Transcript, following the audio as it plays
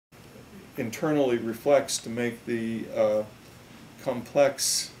internally reflects to make the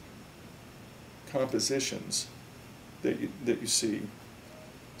complex compositions that you see.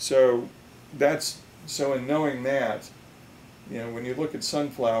 So in knowing that, you know, when you look at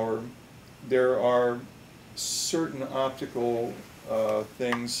sunflower, there are certain optical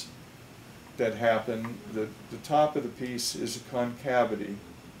things that happen. The top of the piece is a concavity,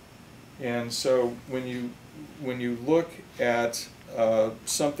 and so when you look at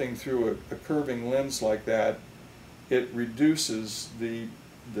something through a curving lens like that, it reduces the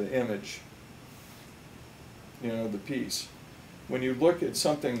image, you know, the piece. When you look at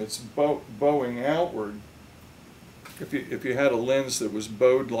something that's bowing outward, if you had a lens that was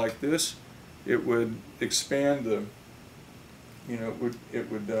bowed like this, it would expand the, you know,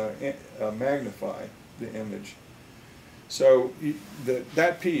 it would magnify the image. So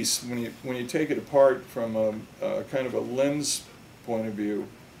that piece, when you take it apart from a kind of a lens point of view,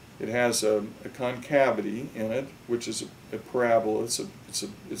 it has a concavity in it, which is a parabola.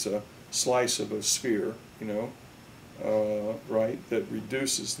 It's a slice of a sphere, you know, right, that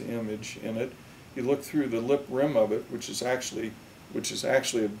reduces the image in it. You look through the lip rim of it, which is actually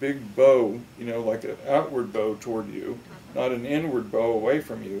a big bow, you know, like an outward bow toward you, not an inward bow away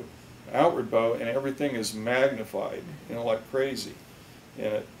from you, outward bow, and everything is magnified, you know, like crazy in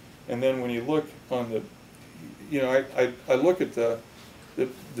it. And then when you look on the, you know, I look at the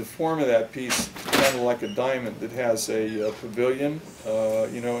form of that piece kind of like a diamond that has a pavilion,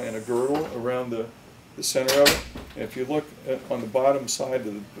 you know, and a girdle around the center of it. And if you look on the bottom side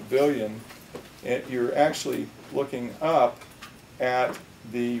of the pavilion, you're actually looking up at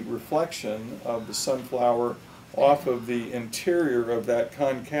the reflection of the sunflower off of the interior of that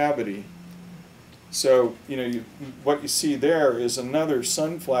concavity. So, you know, what you see there is another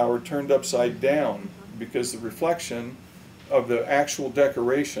sunflower turned upside down, because the reflection of the actual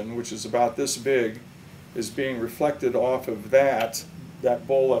decoration, which is about this big, is being reflected off of that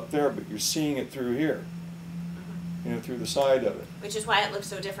bowl up there, but you're seeing it through here, you know, through the side of it. Which is why it looks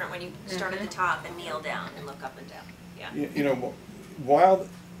so different when you start at the top and kneel down and look up and down. Yeah. You know, while,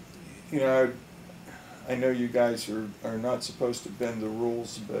 you know, I know you guys are not supposed to bend the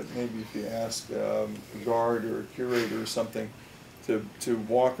rules, but maybe if you ask a guard or a curator or something to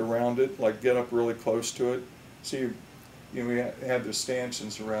walk around it, like get up really close to it. See, you know, we have the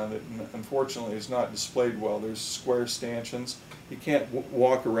stanchions around it, and unfortunately it's not displayed well. There's square stanchions. You can't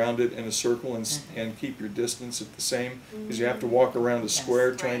walk around it in a circle and keep your distance at the same, because you have to walk around a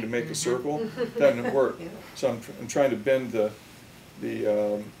square trying to make a circle. Doesn't work. So I'm trying to bend the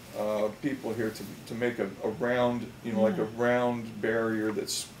people here to make a round, you know, like a round barrier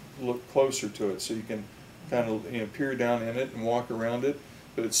that's look closer to it, so you can kind of, you know, peer down in it and walk around it.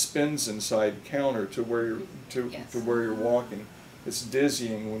 But it spins inside counter to where you're to where you're walking. It's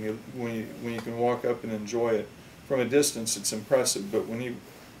dizzying when you can walk up and enjoy it. From a distance, it's impressive, but when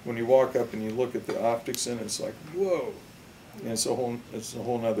you walk up and you look at the optics in it, it's like, whoa, and it's a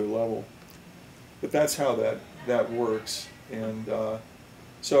whole nother level. But that's how that works. And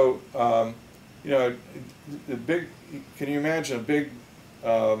so you know, the big. Can you imagine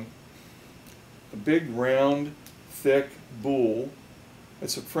a big round, thick boule?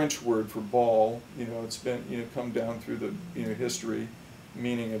 It's a French word for ball. You know, it's been, you know, come down through the, you know, history,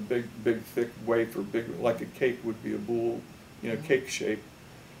 meaning a big thick wafer, like a cake would be a boule, you know, cake shape.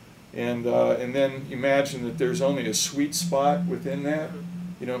 And then imagine that there's only a sweet spot within that.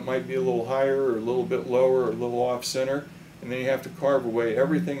 You know, it might be a little higher or a little bit lower or a little off center, and then you have to carve away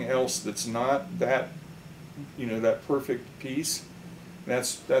everything else that's not that, you know, that perfect piece.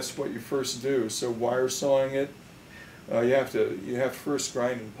 That's what you first do. So wire sawing it. You have to first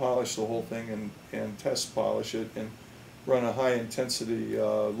grind and polish the whole thing and test polish it and run a high intensity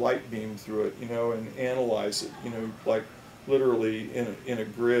light beam through it, you know, and analyze it, you know, like literally in a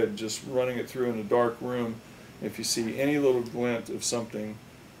grid, just running it through in a dark room. If you see any little glint of something,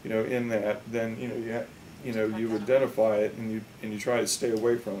 you know, in that, then you identify it and you try to stay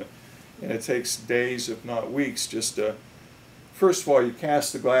away from it. And it takes days, if not weeks, just to, first of all, you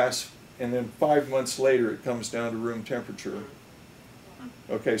cast the glass. And then 5 months later, it comes down to room temperature.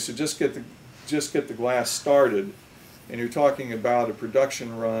 Okay, so just get the glass started, and you're talking about a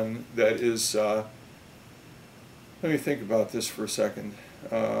production run that is. Let me think about this for a second.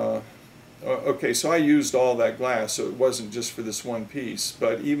 Okay, so I used all that glass, so it wasn't just for this one piece.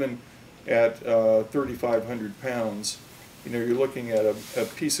 But even at 3,500 pounds, you know, you're looking at a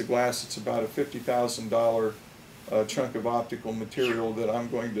piece of glass that's about a $50,000 chunk of optical material that I'm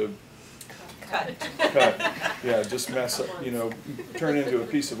going to cut. Yeah, just mess up, you know, turn into a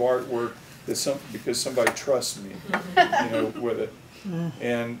piece of artwork that's because somebody trusts me, you know, with it.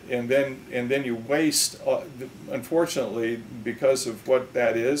 and then you waste. Unfortunately, because of what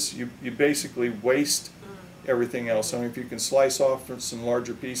that is, you basically waste everything else. I mean, if you can slice off some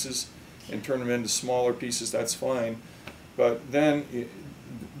larger pieces and turn them into smaller pieces, that's fine. But then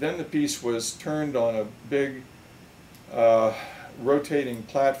the piece was turned on a big rotating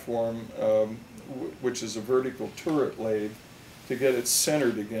platform, which is a vertical turret lathe, to get it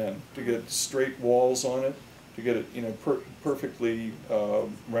centered again, to get straight walls on it, to get it, you know, perfectly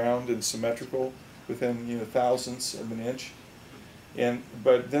round and symmetrical within, you know, thousandths of an inch.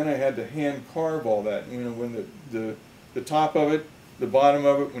 But then I had to hand carve all that. You know, when the top of it, the bottom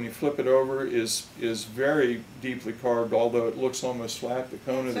of it, when you flip it over, is very deeply carved, although it looks almost flat, the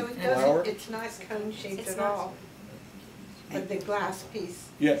cone of the flower. It's not cone shaped at all. But the glass piece.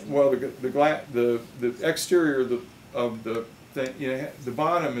 Yeah, well, the exterior of the thing, you know, the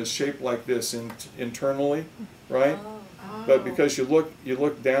bottom is shaped like this internally, right? Oh. But because you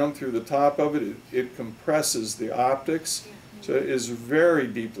look down through the top of it, it compresses the optics. So it is very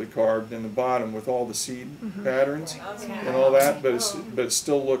deeply carved in the bottom with all the seed patterns and all that, but it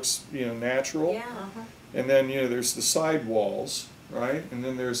still looks, you know, natural. Yeah. And then, you know, there's the side walls, right? And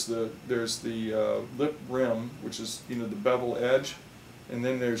then there's the lip rim, which is, you know, the bevel edge, and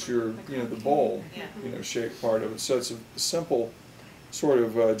then there's your, you know, the bowl, you know, shaped part of it. So it's a simple sort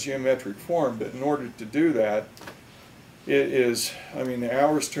of geometric form, but in order to do that, it is, I mean, the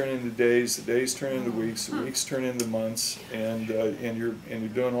hours turn into days, the days turn into weeks, the weeks turn into months, and you're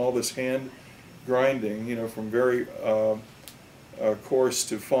doing all this hand grinding, you know, from very coarse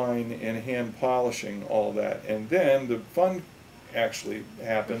to fine, and hand polishing all that. And then the fun actually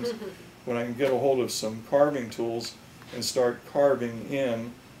happens when I can get a hold of some carving tools and start carving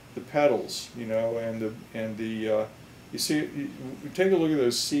in the petals, you know, and the you see, you take a look at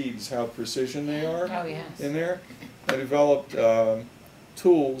those seeds, how precision they are in there. I developed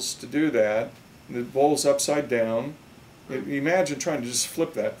tools to do that. The bowl's upside down. Imagine trying to just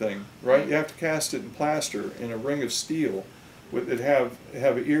flip that thing, right? You have to cast it in plaster in a ring of steel. It have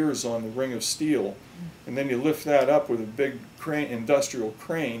ears on the ring of steel, and then you lift that up with a big crane, industrial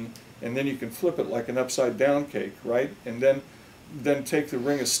crane, and then you can flip it like an upside down cake, right? And then take the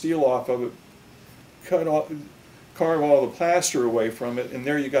ring of steel off of it, carve all the plaster away from it, and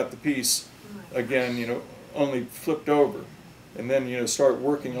there you got the piece again, you know, only flipped over. And then, you know, start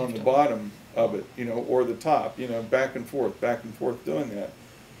working on the bottom of it, you know, or the top, you know, back and forth doing that.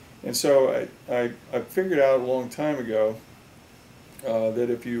 And so I figured out a long time ago that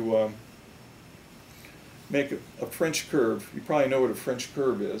if you make a French curve, you probably know what a French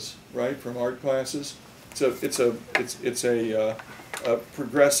curve is, right, from art classes. It's a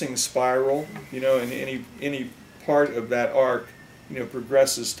progressing spiral, you know, and any part of that arc, you know,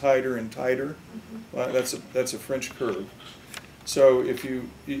 progresses tighter and tighter. That's a French curve. So if you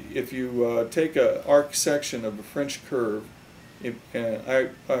take an arc section of a French curve,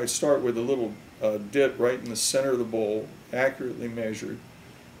 and I start with a little dit right in the center of the bowl, accurately measured,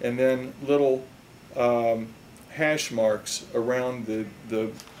 and then little hash marks around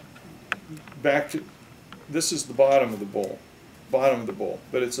the back to, this is the bottom of the bowl,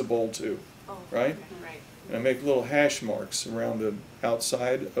 but it's a bowl too, right? And I make little hash marks around the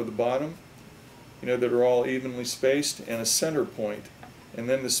outside of the bottom, you know, that are all evenly spaced, and a center point, and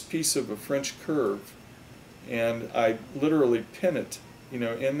then this piece of a French curve, and I literally pin it, you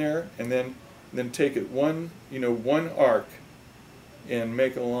know, in there, and then take it one arc and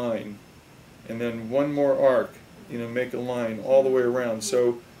make a line, and then one more arc, you know, make a line all the way around.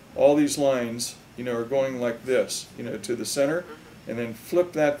 So all these lines, you know, are going like this, you know, to the center, and then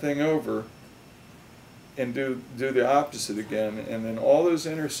flip that thing over and do the opposite again, and then all those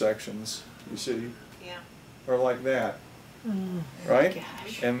intersections, you see, are like that, right?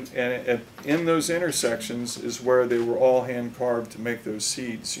 And in those intersections is where they were all hand carved to make those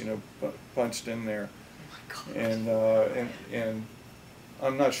seeds, you know, punched in there. And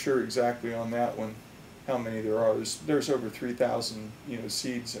I'm not sure exactly on that one how many there are. There's over 3,000, you know,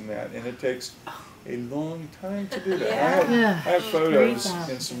 seeds in that, and it takes a long time to do that. I have photos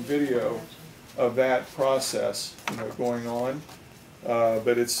and some video of that process, you know, going on,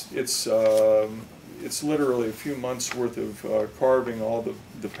 but it's literally a few months worth of carving all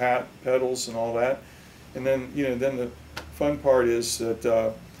the petals and all that, and then, you know, then the fun part is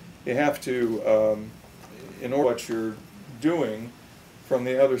that you have to, in order what you're doing from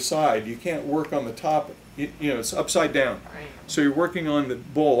the other side, you can't work on the top. You know, it's upside down, so you're working on the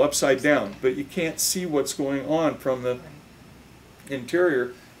bowl upside down, but you can't see what's going on from the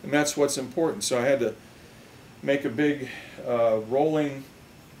interior. And that's what's important. So I had to make a big rolling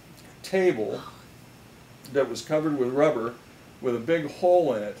table that was covered with rubber with a big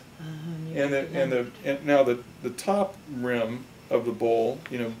hole in it. And now the top rim of the bowl,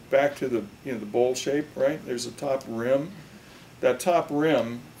 you know, back to the, you know, the bowl shape, right? There's a top rim. That top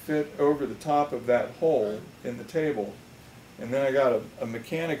rim fit over the top of that hole in the table. And then I got a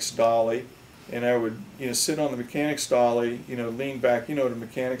mechanic's dolly, and I would, you know, sit on the mechanic's dolly, you know, lean back. You know what a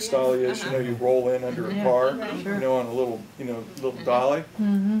mechanic's dolly is? You know, you roll in under a car, you know, on a little, you know, little dolly.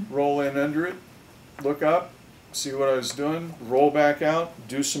 Roll in under it, look up, see what I was doing, roll back out,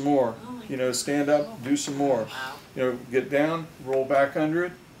 do some more. You know, stand up, do some more. You know, get down, roll back under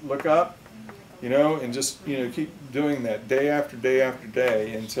it, look up, you know, and just, you know, keep doing that day after day after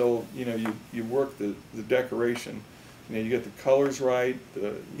day until, you know, you work the decoration. You know, you get the colors right,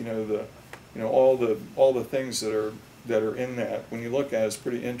 all the things that are in that. When you look at it, it's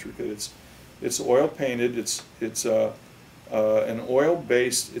pretty intricate. It's oil painted. It's an oil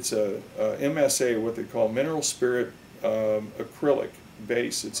based. It's a MSA, what they call mineral spirit acrylic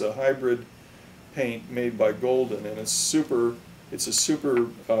base. It's a hybrid paint made by Golden, and it's a super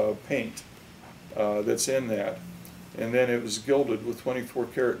paint that's in that. And then it was gilded with 24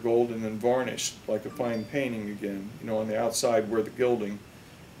 karat gold and then varnished like a fine painting again, you know, on the outside where the gilding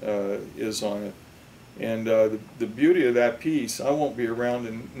is on it. And the beauty of that piece, I won't be around,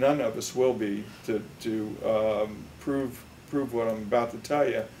 and none of us will be, to prove what I'm about to tell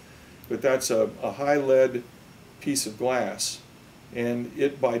you, but that's a high lead piece of glass, and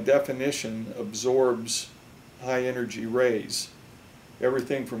it by definition absorbs high energy rays.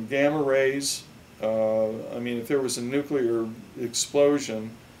 Everything from gamma rays, I mean, if there was a nuclear explosion,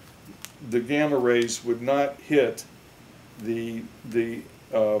 the gamma rays would not hit the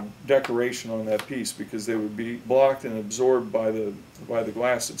decoration on that piece, because they would be blocked and absorbed by the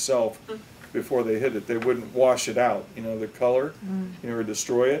glass itself before they hit it. They wouldn't wash it out, you know, the color, you know, or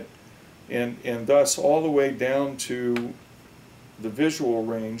destroy it, and thus all the way down to the visual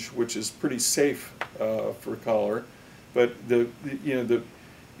range, which is pretty safe for color, but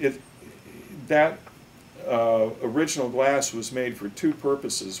that original glass was made for two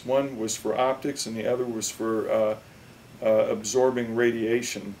purposes. One was for optics, and the other was for absorbing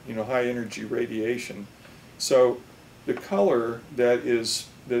radiation, you know, high energy radiation. So the color that is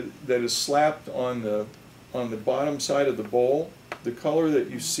slapped on the bottom side of the bowl, the color that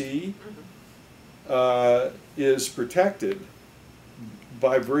you see is protected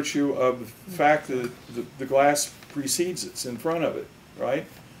by virtue of the fact that the glass precedes it, it's in front of it, right?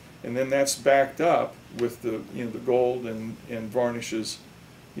 And then that's backed up with the, you know, the gold and varnishes,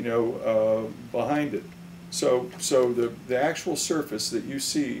 you know, behind it. So the actual surface that you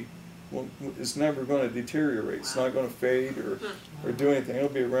see is never going to deteriorate. It's not going to fade or do anything. It'll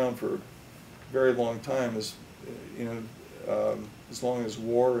be around for a very long time, as you know, as long as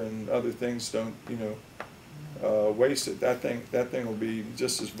war and other things don't, you know, waste it. That thing will be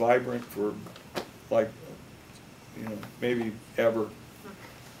just as vibrant for, like, you know, maybe ever.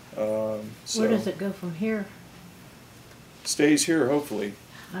 Where does it go from here? Stays here, hopefully.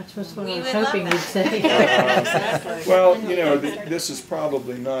 That's what We I was would love hoping that. you'd say. Exactly. Well, you know, this is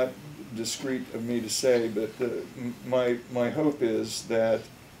probably not discreet of me to say, but my hope is that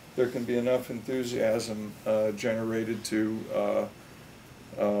there can be enough enthusiasm generated to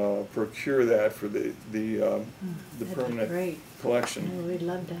procure that for the That'd permanent be great. collection. Oh, we'd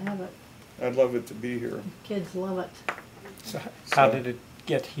love to have it. I'd love it to be here. Kids love it. So how did it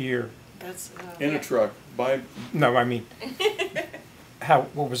get here? That's, In a truck, No, I mean,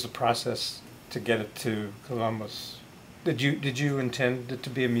 what was the process to get it to Columbus? Did you intend it to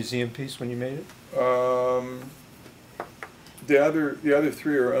be a museum piece when you made it? the other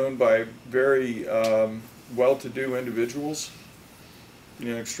three are owned by very well-to-do individuals,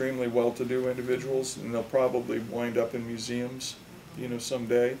 you know, extremely well-to-do individuals, and they'll probably wind up in museums, you know,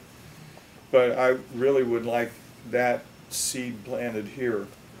 someday. But I really would like that seed planted here,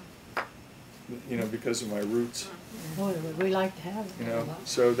 you know, because of my roots. Boy, would we like to have it. You know,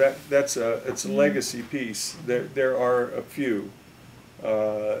 so it's a legacy piece. There are a few,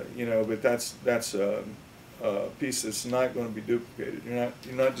 you know, but that's a piece that's not going to be duplicated.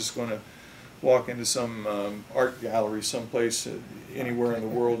 You're not just going to walk into some art gallery someplace anywhere in the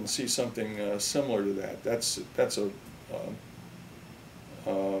world and see something similar to that. That's a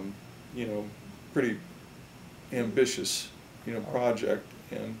you know, pretty ambitious, you know, project.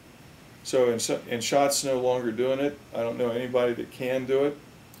 And so and Schot's no longer doing it. I don't know anybody that can do it,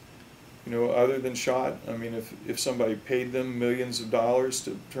 you know, other than Schott. I mean, if somebody paid them millions of dollars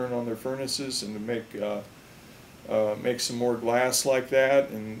to turn on their furnaces and to make some more glass like that,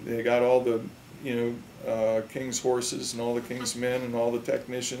 and they got all the, you know, king's horses and all the king's men and all the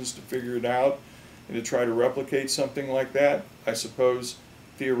technicians to figure it out, And to try to replicate something like that, I suppose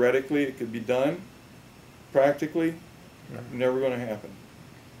theoretically it could be done. Practically, never going to happen.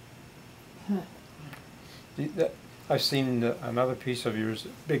 I've seen another piece of yours,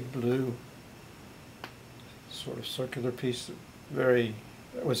 big blue, sort of circular piece, very,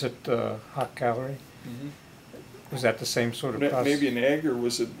 was it hot gallery? Mm-hmm. Was that the same sort of process? Maybe an egg, or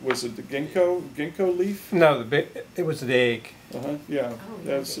was it the ginkgo leaf? No, it was the egg. Yeah,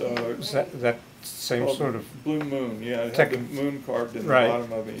 that's Was that same sort of blue moon. Yeah, it had the moon carved in the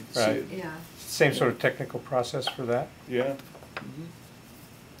bottom of it. You can see it. Yeah. same sort of technical process for that? Yeah.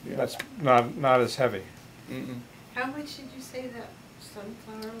 Mm-hmm. Yeah. That's not as heavy. Mm-mm. How much did you say that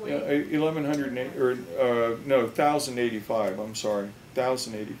sunflower Yeah, weighed? 1108 or no, 1085. I'm sorry,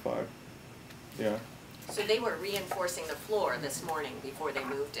 1085. Yeah. So they were reinforcing the floor this morning before they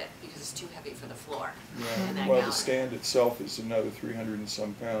moved it because it's too heavy for the floor. Yeah. in that Well, the gallery. stand itself is another 300 and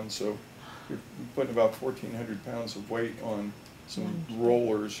some pounds, so you're putting about 1,400 pounds of weight on some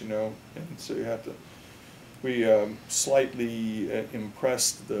rollers, you know, and so you have to. We slightly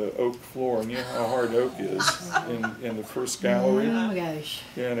impressed the oak floor, and you know how hard oak is in the first gallery. Oh my gosh.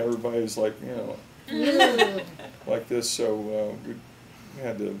 Yeah, and everybody's like, you know, Ew. like this, so we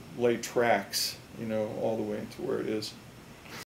had to lay tracks, you know, all the way to where it is.